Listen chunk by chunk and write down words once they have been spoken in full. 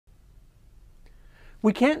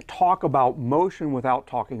We can't talk about motion without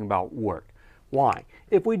talking about work. Why?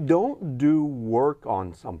 If we don't do work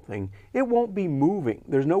on something, it won't be moving.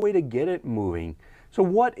 There's no way to get it moving. So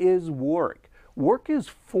what is work? Work is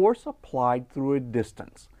force applied through a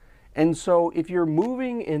distance. And so if you're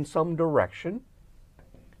moving in some direction,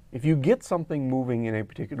 if you get something moving in a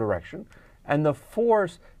particular direction, and the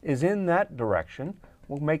force is in that direction,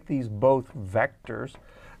 we'll make these both vectors,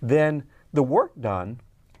 then the work done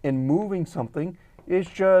in moving something is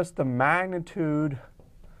just the magnitude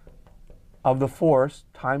of the force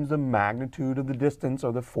times the magnitude of the distance,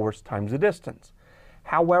 or the force times the distance.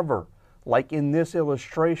 However, like in this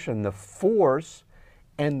illustration, the force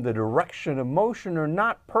and the direction of motion are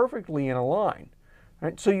not perfectly in a line.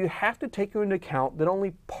 Right? So you have to take into account that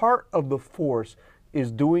only part of the force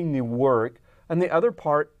is doing the work and the other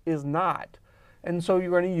part is not. And so you're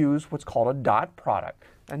going to use what's called a dot product.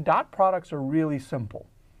 And dot products are really simple.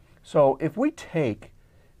 So if we take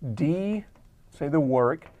D, say the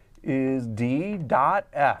work is D dot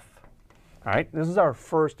F. All right, this is our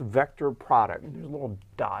first vector product. There's a little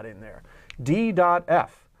dot in there. D dot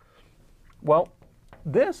F. Well,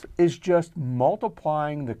 this is just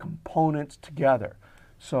multiplying the components together.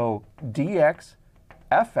 So dx,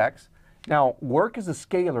 fx. Now, work is a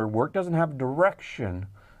scalar. Work doesn't have direction.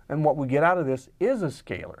 And what we get out of this is a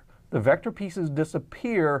scalar. The vector pieces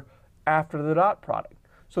disappear after the dot product.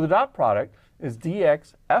 So the dot product is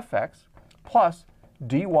dx, fx plus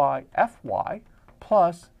dy, fy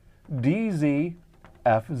plus dz,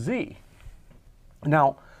 fz.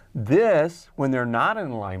 Now, this, when they're not in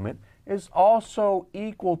alignment, is also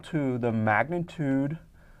equal to the magnitude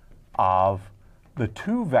of the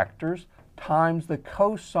two vectors times the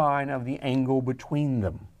cosine of the angle between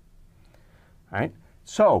them. All right?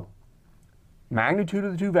 So, magnitude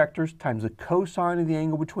of the two vectors times the cosine of the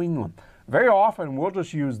angle between them. Very often, we'll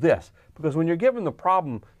just use this, because when you're given the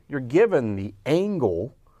problem, you're given the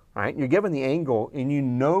angle, right? You're given the angle, and you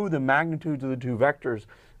know the magnitudes of the two vectors,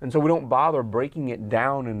 and so we don't bother breaking it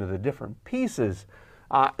down into the different pieces.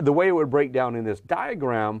 The way it would break down in this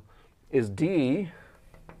diagram is D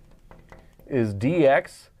is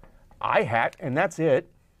dx I hat, and that's it.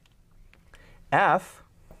 F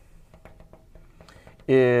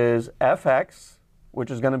is fx,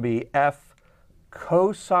 which is going to be f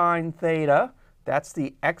cosine theta, that's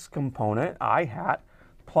the x component, I hat,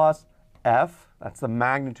 plus f, that's the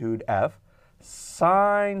magnitude f,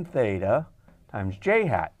 sine theta times j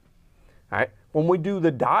hat. All right, when we do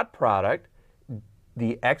the dot product,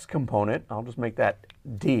 the x component, I'll just make that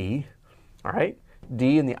d, all right,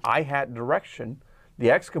 d in the I hat direction,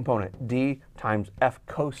 the x component, d times f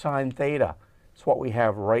cosine theta. It's what we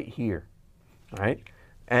have right here, all right?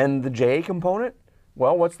 And the j component,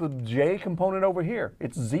 well, what's the j component over here?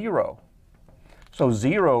 It's 0. So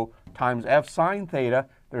 0 times f sine theta,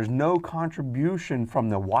 there's no contribution from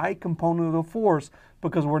the y component of the force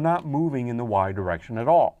because we're not moving in the y direction at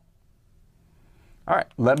all. All right,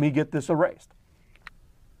 let me get this erased.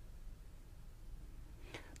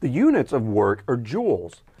 The units of work are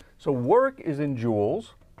joules. So work is in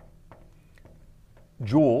joules,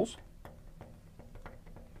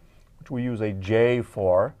 which we use a J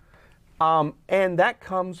for, and that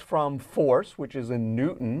comes from force, which is in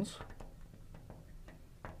newtons,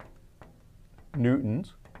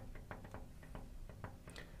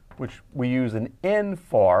 which we use an N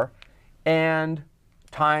for, and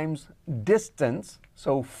times distance,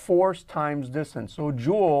 so force times distance. So a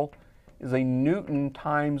joule is a newton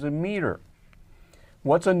times a meter.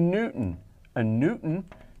 What's a newton? A newton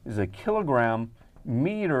is a kilogram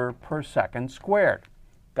meter per second squared.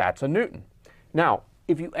 That's a newton. Now,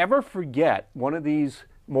 if you ever forget one of these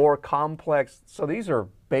more complex, so these are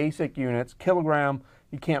basic units, kilogram,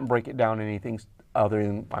 you can't break it down to anything other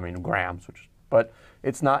than, grams, but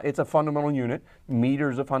it's not, it's a fundamental unit.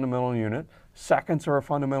 Meters a fundamental unit. Seconds are a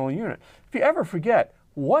fundamental unit. If you ever forget,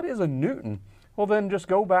 what is a newton? Well, then just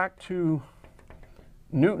go back to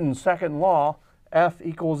Newton's second law, F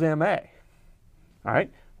equals ma. All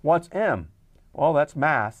right, what's m? Well, that's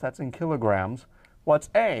mass, that's in kilograms. What's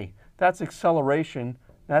a? That's acceleration,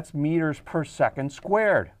 that's meters per second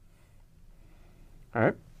squared. All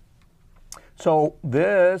right, so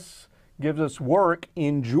this gives us work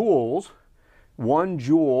in joules. 1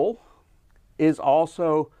 joule is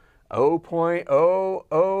also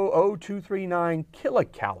 0.000239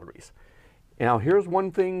 kilocalories. Now, here's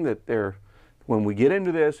one thing that when we get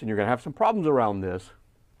into this, and you're going to have some problems around this,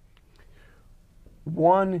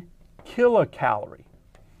 1 kilocalorie,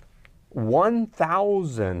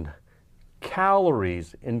 1,000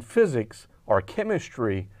 calories in physics or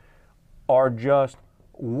chemistry are just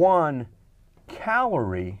 1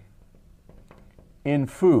 calorie in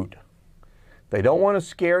food. They don't want to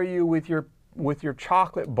scare you with your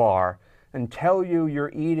chocolate bar and tell you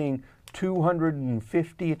you're eating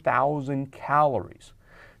 250,000 calories.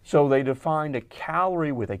 So they defined a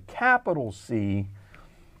calorie with a capital C,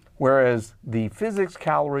 whereas the physics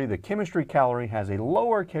calorie, the chemistry calorie, has a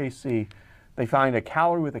lowercase c. They find a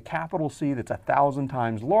calorie with a capital C that's 1,000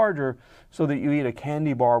 times larger, so that you eat a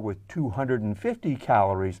candy bar with 250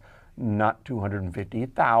 calories, not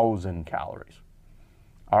 250,000 calories.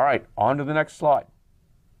 All right, on to the next slide.